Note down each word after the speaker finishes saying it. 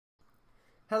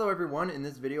Hello everyone, in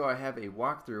this video I have a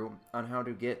walkthrough on how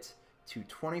to get to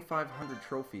 2,500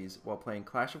 trophies while playing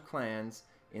Clash of Clans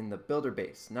in the Builder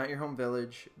base. Not your home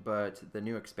village, but the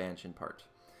new expansion part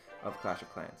of Clash of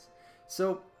Clans.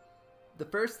 So, the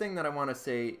first thing that I want to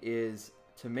say is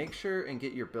to make sure and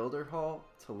get your Builder Hall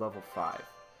to level 5.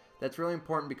 That's really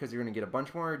important because you're going to get a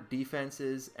bunch more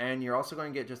defenses and you're also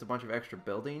going to get just a bunch of extra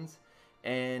buildings,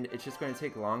 and it's just going to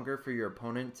take longer for your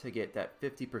opponent to get that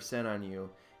 50% on you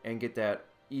and get that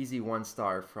easy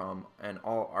 1-star from an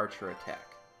all-archer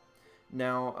attack.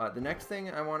 Now, the next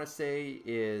thing I want to say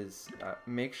is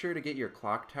make sure to get your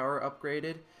clock tower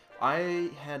upgraded. I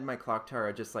had my clock tower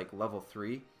at just like level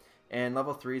 3, and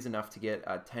level 3 is enough to get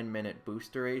a 10-minute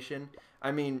boost duration.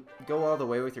 I mean, go all the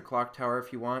way with your clock tower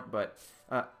if you want, but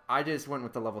I just went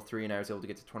with the level 3 and I was able to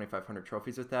get to 2,500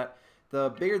 trophies with that. The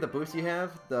bigger the boost you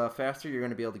have, the faster you're going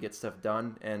to be able to get stuff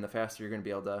done, and the faster you're going to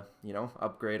be able to, you know,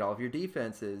 upgrade all of your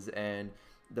defenses, and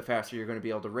the faster you're going to be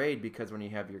able to raid, because when you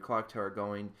have your clock tower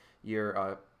going,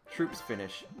 your troops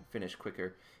finish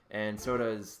quicker, and so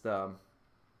does the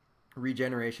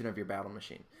regeneration of your battle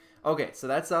machine. Okay, so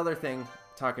that's the other thing,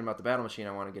 talking about the battle machine,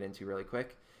 I want to get into really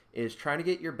quick, is try to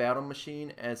get your battle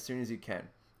machine as soon as you can.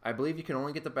 I believe you can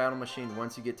only get the battle machine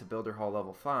once you get to Builder Hall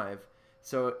level 5,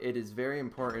 so it is very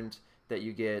important that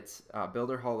you get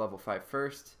Builder Hall level 5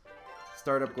 first.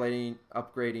 Start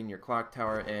upgrading your clock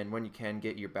tower, and when you can,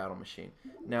 get your battle machine.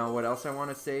 Now, what else I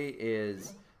want to say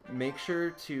is make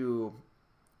sure to,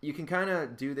 you can kind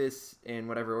of do this in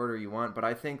whatever order you want, but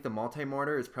I think the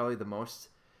multi-mortar is probably the most,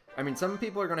 I mean, some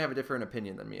people are going to have a different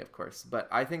opinion than me, of course, but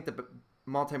I think the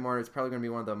multi-mortar is probably going to be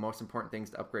one of the most important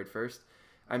things to upgrade first.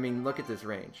 I mean, look at this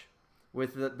range.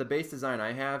 With the base design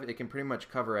I have, it can pretty much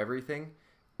cover everything,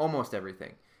 almost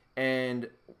everything. And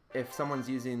if someone's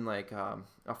using like a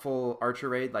full archer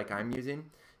raid like I'm using,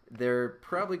 they're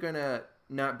probably going to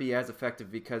not be as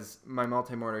effective because my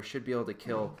multi-mortar should be able to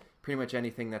kill pretty much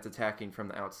anything that's attacking from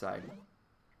the outside.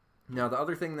 Now, the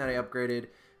other thing that I upgraded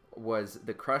was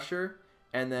the crusher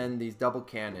and then these double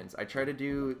cannons. I try to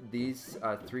do these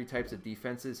 3 types of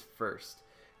defenses first.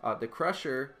 The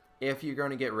crusher, if you're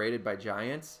going to get raided by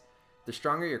giants, the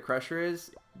stronger your crusher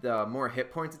is, the more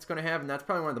hit points it's going to have, and that's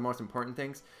probably one of the most important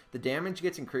things. The damage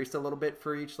gets increased a little bit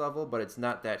for each level, but it's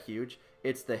not that huge.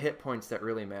 It's the hit points that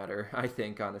really matter, I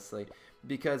think, honestly.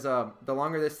 Because the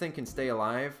longer this thing can stay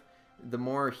alive, the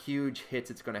more huge hits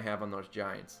it's going to have on those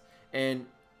giants. And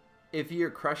if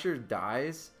your crusher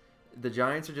dies, the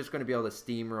giants are just going to be able to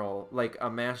steamroll, like a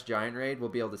mass giant raid will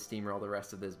be able to steamroll the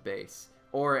rest of this base,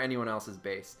 or anyone else's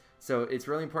base. So it's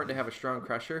really important to have a strong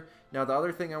crusher. Now, the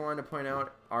other thing I wanted to point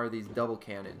out are these double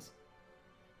cannons.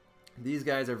 These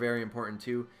guys are very important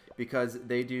too, because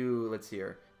they do, let's see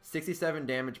here, 67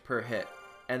 damage per hit,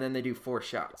 and then they do 4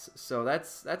 shots. So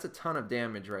that's a ton of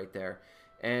damage right there.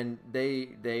 And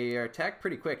they attack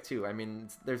pretty quick too. I mean,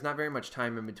 there's not very much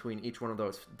time in between each one of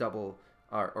those double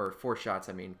or 4 shots,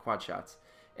 I mean quad shots.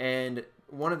 And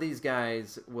one of these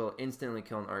guys will instantly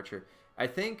kill an archer. I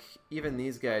think even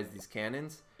these guys, these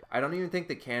cannons, I don't even think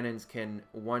the cannons can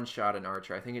one-shot an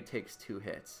archer. I think it takes 2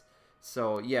 hits.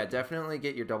 So yeah, definitely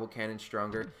get your double cannon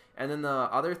stronger. And then the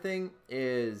other thing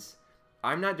is,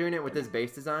 I'm not doing it with this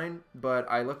base design, but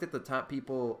I looked at the top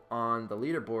people on the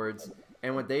leaderboards,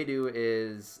 and what they do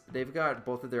is they've got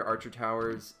both of their archer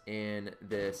towers in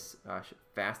this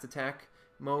fast attack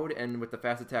mode. And with the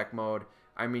fast attack mode,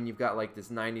 I mean, you've got like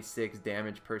this 96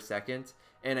 damage per second,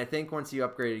 and I think once you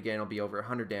upgrade it again, it'll be over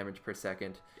 100 damage per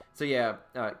second. So yeah,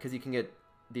 because you can get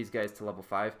these guys to level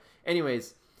 5.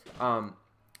 Anyways,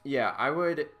 yeah, I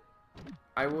would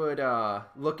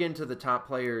look into the top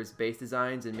players' base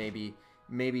designs and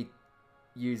maybe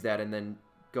use that, and then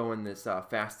go in this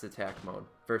fast attack mode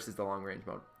versus the long range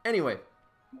mode. Anyway,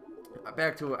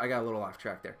 back to, I got a little off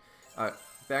track there.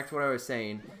 Back to what I was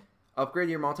saying. Upgrade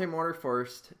your multi-mortar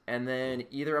first, and then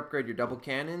either upgrade your double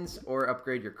cannons or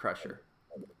upgrade your crusher.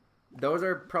 Those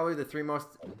are probably the 3 most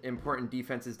important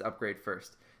defenses to upgrade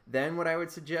first. Then what I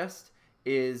would suggest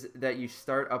is that you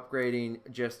start upgrading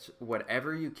just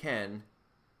whatever you can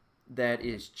that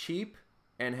is cheap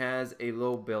and has a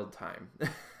low build time.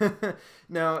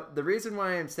 Now, the reason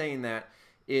why I'm saying that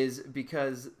is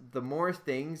because the more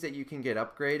things that you can get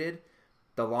upgraded,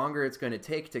 the longer it's going to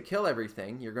take to kill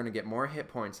everything. You're going to get more hit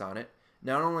points on it.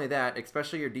 Not only that,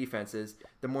 especially your defenses,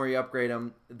 the more you upgrade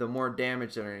them, the more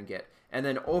damage they're going to get. And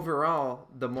then overall,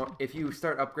 the more, if you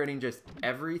start upgrading just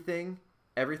everything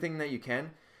that you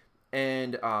can,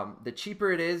 and the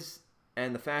cheaper it is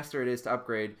and the faster it is to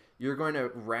upgrade, you're going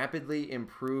to rapidly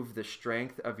improve the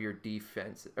strength of your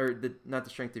defense, or not the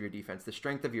strength of your defense, the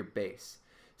strength of your base.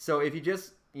 So if you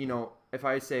just you know, if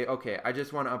I say, okay, I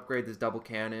just want to upgrade this double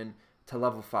cannon to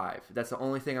level 5. That's the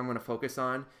only thing I'm going to focus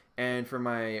on. And for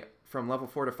my from level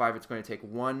 4 to 5, it's going to take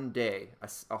 1 day,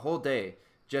 a whole day,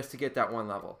 just to get that one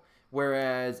level.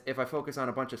 Whereas if I focus on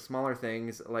a bunch of smaller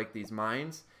things like these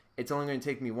mines, it's only going to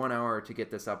take me 1 hour to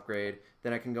get this upgrade.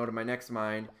 Then I can go to my next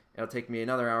mine. It'll take me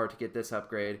another hour to get this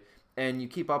upgrade. And you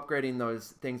keep upgrading those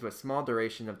things with small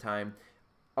duration of time.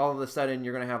 All of a sudden,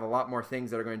 you're going to have a lot more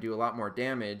things that are going to do a lot more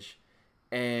damage.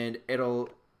 And it'll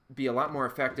be a lot more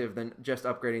effective than just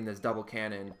upgrading this double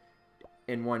cannon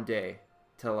in 1 day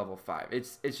to level 5.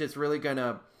 It's just really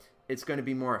gonna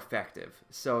be more effective.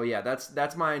 So yeah,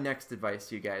 that's my next advice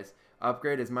to you guys.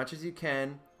 Upgrade as much as you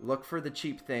can. Look for the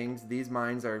cheap things. These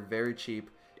mines are very cheap,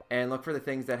 and look for the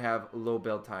things that have low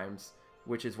build times,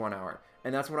 which is 1 hour.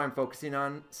 And that's what I'm focusing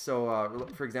on. So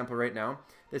for example, right now,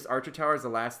 this archer tower is the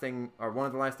last thing, or one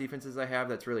of the last defenses I have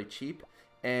that's really cheap,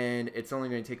 and it's only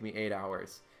going to take me 8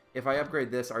 hours. If I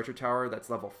upgrade this archer tower that's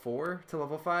level 4 to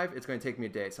level 5, it's going to take me a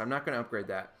day. So I'm not going to upgrade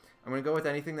that. I'm going to go with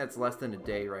anything that's less than a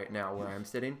day right now where I'm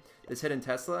sitting. This hidden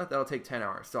Tesla, that'll take 10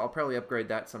 hours. So I'll probably upgrade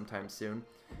that sometime soon.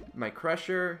 My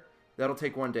crusher, that'll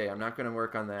take 1 day. I'm not going to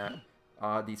work on that.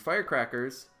 These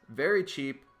firecrackers, very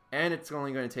cheap, and it's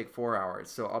only going to take 4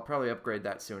 hours. So I'll probably upgrade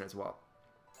that soon as well.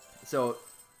 So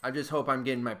I just hope I'm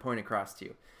getting my point across to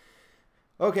you.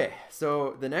 Okay,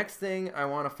 so the next thing I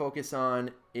want to focus on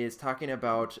is talking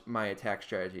about my attack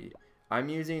strategy. I'm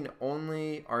using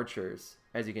only archers,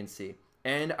 as you can see,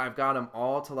 and I've got them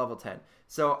all to level 10.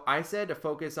 So I said to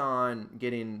focus on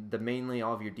getting mainly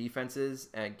all of your defenses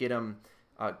and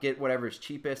get whatever's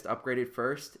cheapest upgraded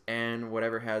first, and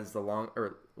whatever has the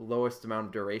lowest amount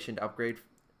of duration to upgrade,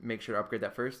 make sure to upgrade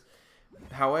that first.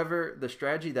 However, the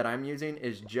strategy that I'm using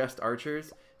is just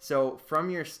archers. So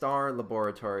from your star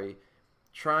laboratory,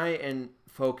 try and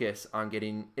focus on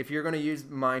getting, if you're going to use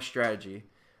my strategy,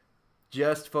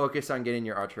 just focus on getting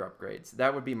your archer upgrades.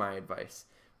 That would be my advice.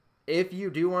 If you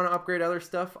do want to upgrade other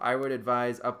stuff, I would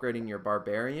advise upgrading your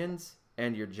barbarians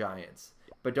and your giants.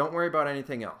 But don't worry about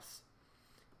anything else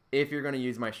if you're going to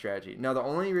use my strategy. Now, the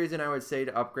only reason I would say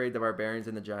to upgrade the barbarians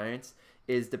and the giants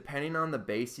is depending on the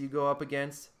base you go up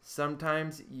against,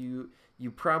 sometimes you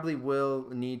probably will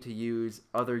need to use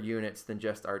other units than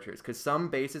just archers, because some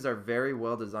bases are very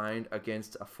well designed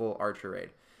against a full archer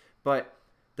raid. But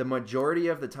the majority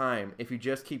of the time, if you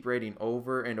just keep raiding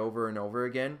over and over and over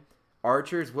again,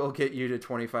 archers will get you to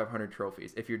 2,500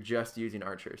 trophies if you're just using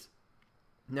archers.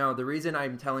 Now, the reason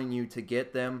I'm telling you to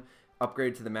get them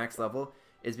upgraded to the max level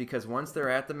is because once they're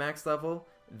at the max level,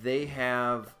 they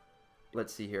have,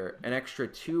 let's see here, an extra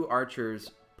 2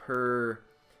 archers per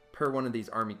one of these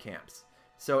army camps.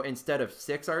 So instead of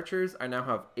 6 archers, I now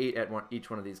have 8 at each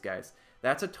one of these guys.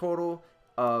 That's a total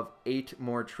of 8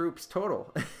 more troops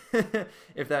total,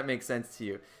 if that makes sense to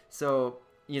you. So,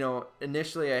 you know,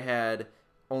 initially I had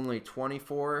only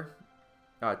 24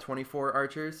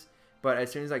 archers, but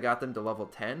as soon as I got them to level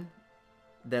 10,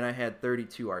 then I had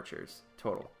 32 archers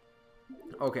total.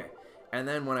 Okay, and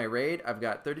then when I raid, I've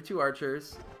got 32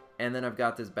 archers, and then I've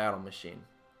got this battle machine.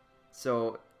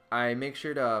 So I make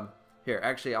sure to, here,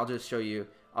 actually, I'll show you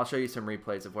some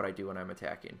replays of what I do when I'm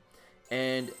attacking.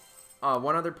 And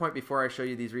one other point before I show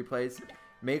you these replays,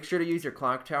 make sure to use your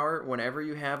clock tower whenever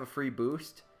you have a free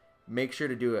boost. Make sure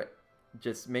to do it.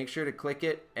 Just make sure to click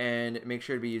it and make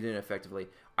sure to be using it effectively.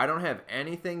 I don't have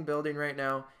anything building right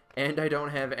now, and I don't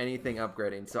have anything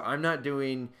upgrading. So I'm not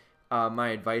doing my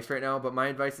advice right now, but my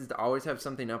advice is to always have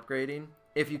something upgrading,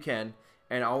 if you can,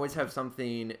 and always have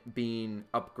something being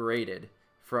upgraded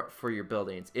for your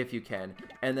buildings, if you can.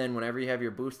 And then whenever you have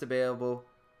your boost available,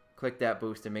 click that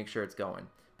boost and make sure it's going.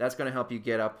 That's going to help you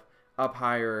get up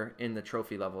higher in the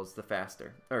trophy levels as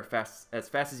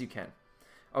fast as you can.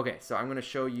 Okay, so I'm going to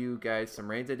show you guys some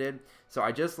raids I did. So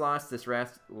I just lost this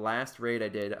last raid I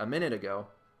did a minute ago,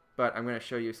 but I'm going to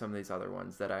show you some of these other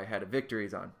ones that I had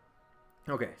victories on.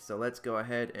 Okay, so let's go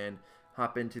ahead and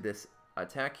hop into this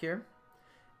attack here.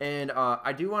 And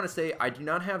I do want to say I do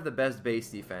not have the best base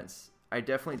defense. I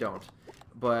definitely don't.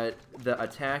 But the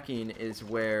attacking is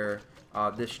where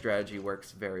this strategy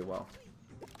works very well.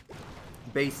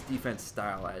 Base defense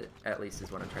style, at least,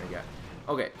 is what I'm trying to get.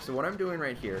 Okay, so what I'm doing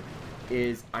right here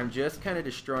is I'm just kind of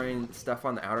destroying stuff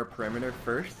on the outer perimeter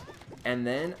first. And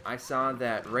then I saw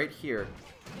that right here,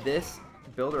 this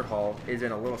builder hall is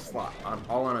in a little slot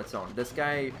all on its own. This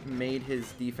guy made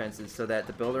his defenses so that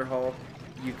the builder hall,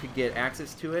 you could get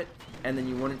access to it, and then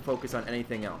you wouldn't focus on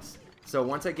anything else. So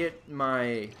once I get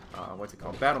my,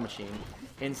 battle machine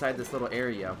inside this little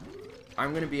area,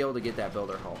 I'm going to be able to get that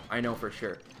builder hull. I know for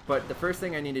sure. But the first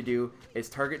thing I need to do is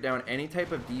target down any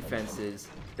type of defenses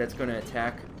that's going to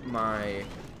attack my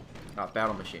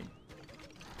battle machine.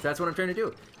 So that's what I'm trying to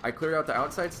do. I cleared out the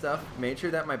outside stuff, made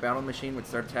sure that my battle machine would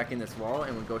start attacking this wall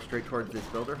and would go straight towards this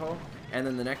builder hull. And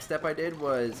then the next step I did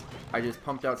was I just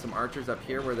pumped out some archers up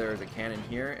here where there was a cannon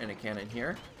here and a cannon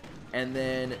here. And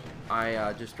then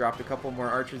I just dropped a couple more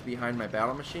archers behind my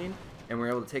battle machine, and we're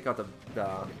able to take out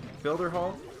the builder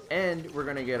hull. And we're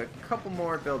going to get a couple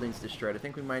more buildings destroyed. I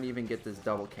think we might even get this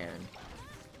double cannon.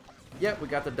 Yep, we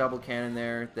got the double cannon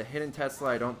there. The hidden Tesla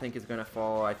I don't think is going to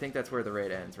fall. I think that's where the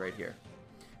raid ends, right here.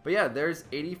 But yeah, there's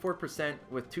 84%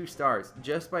 with 2 stars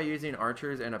just by using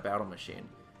archers and a battle machine.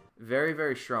 Very,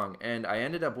 very strong. And I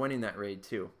ended up winning that raid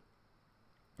too.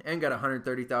 And got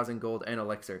 130,000 gold and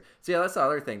elixir. So yeah, that's the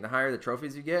other thing. The higher the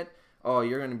trophies you get, oh,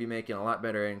 you're going to be making a lot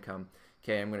better income.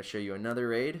 Okay, I'm going to show you another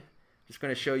raid. Just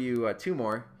going to show you two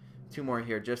more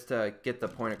here just to get the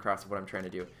point across of what I'm trying to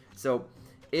do. So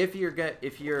if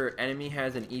your enemy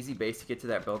has an easy base to get to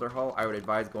that builder hull, I would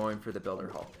advise going for the builder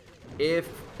hull. If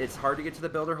it's hard to get to the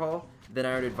builder hull, then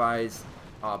I would advise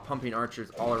pumping archers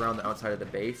all around the outside of the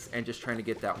base and just trying to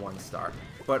get that 1 star.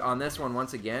 But on this one,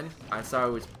 once again, I saw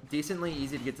it was decently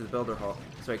easy to get to the builder hull.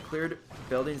 So I cleared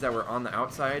buildings that were on the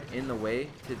outside in the way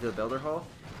to the builder hull.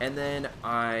 And then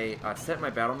I set my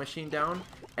battle machine down.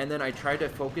 And then I tried to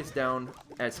focus down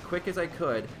as quick as I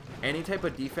could any type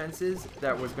of defenses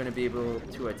that was going to be able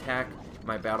to attack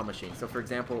my battle machine. So for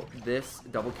example, this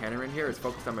double cannon right here is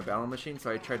focused on my battle machine,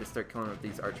 so I tried to start killing with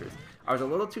these archers. I was a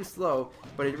little too slow,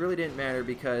 but it really didn't matter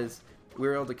because we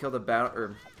were able to kill the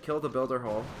builder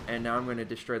hull, and now I'm going to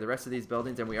destroy the rest of these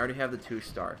buildings, and we already have the 2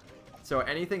 star. So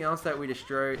anything else that we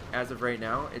destroy as of right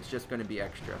now, it's just going to be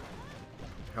extra.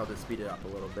 I'll just speed it up a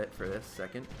little bit for this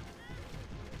second.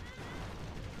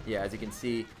 Yeah, as you can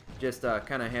see, just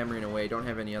kind of hammering away, don't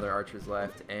have any other archers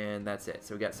left, and that's it.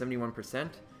 So we got 71%.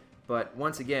 But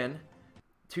once again,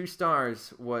 2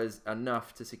 stars was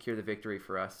enough to secure the victory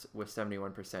for us with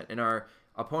 71%. And our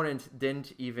opponent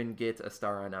didn't even get a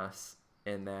star on us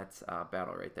in that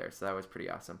battle right there. So that was pretty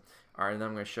awesome. All right, and then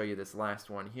I'm going to show you this last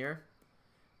one here.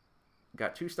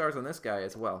 Got 2 stars on this guy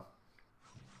as well.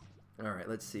 All right,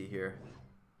 let's see here.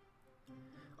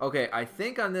 Okay, I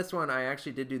think on this one I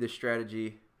actually did do the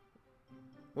strategy.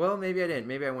 Well, maybe I didn't.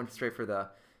 Maybe I went straight for the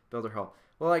builder hull.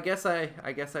 Well, I guess I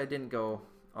didn't go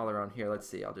all around here. Let's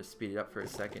see. I'll just speed it up for a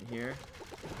second here.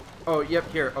 Oh, yep,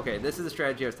 here. Okay, this is the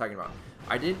strategy I was talking about.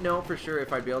 I didn't know for sure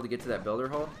if I'd be able to get to that builder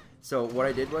hull. So what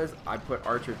I did was I put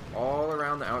archers all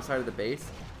around the outside of the base,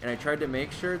 and I tried to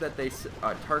make sure that they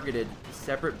targeted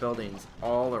separate buildings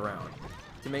all around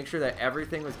to make sure that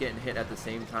everything was getting hit at the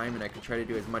same time, and I could try to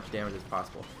do as much damage as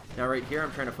possible. Now right here,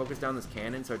 I'm trying to focus down this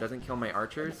cannon so it doesn't kill my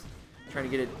archers. I'm trying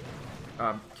to get it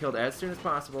killed as soon as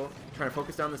possible. I'm trying to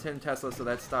focus down this hidden Tesla so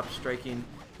that stops striking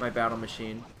my battle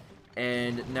machine.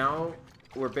 And now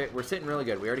we're sitting really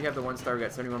good. We already have the 1 star. We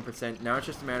got 71%. Now it's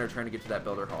just a matter of trying to get to that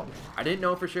builder hull. I didn't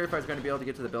know for sure if I was going to be able to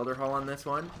get to the builder hull on this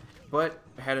one, but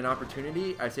I had an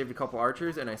opportunity. I saved a couple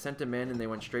archers and I sent them in, and they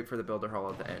went straight for the builder hull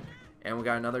at the end. And we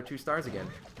got another 2 stars again.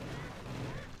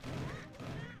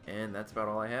 And that's about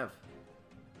all I have.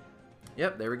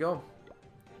 Yep, there we go.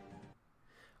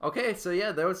 Okay, so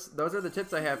yeah, those are the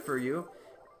tips I have for you.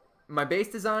 My base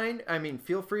design, I mean,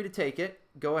 feel free to take it.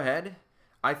 Go ahead.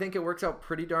 I think it works out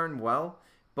pretty darn well,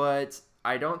 but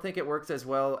I don't think it works as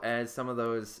well as some of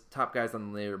those top guys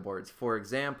on the leaderboards. For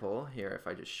example, here, if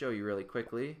I just show you really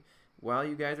quickly, while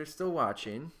you guys are still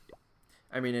watching,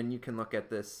 I mean, and you can look at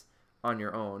this on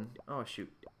your own. Oh,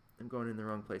 shoot. I'm going in the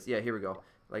wrong place. Yeah, here we go.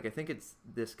 Like, I think it's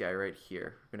this guy right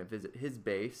here. We're going to visit his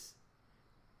base.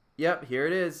 Yep, here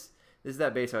it is. This is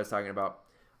that base I was talking about.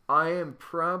 I am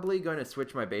probably going to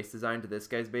switch my base design to this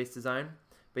guy's base design.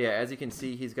 But yeah, as you can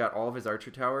see, he's got all of his archer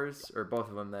towers, or both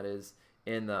of them, that is,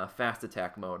 in the fast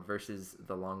attack mode versus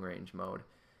the long range mode.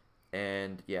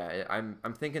 And yeah,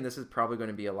 I'm thinking this is probably going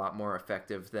to be a lot more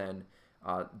effective than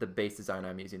the base design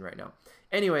I'm using right now.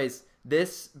 Anyways,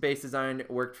 this base design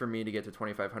worked for me to get to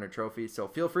 2,500 trophies, so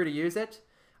feel free to use it.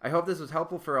 I hope this was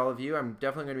helpful for all of you. I'm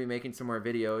definitely going to be making some more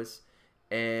videos.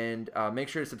 And make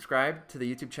sure to subscribe to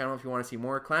the YouTube channel if you want to see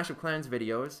more Clash of Clans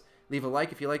videos. Leave a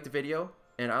like if you liked the video,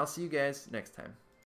 and I'll see you guys next time.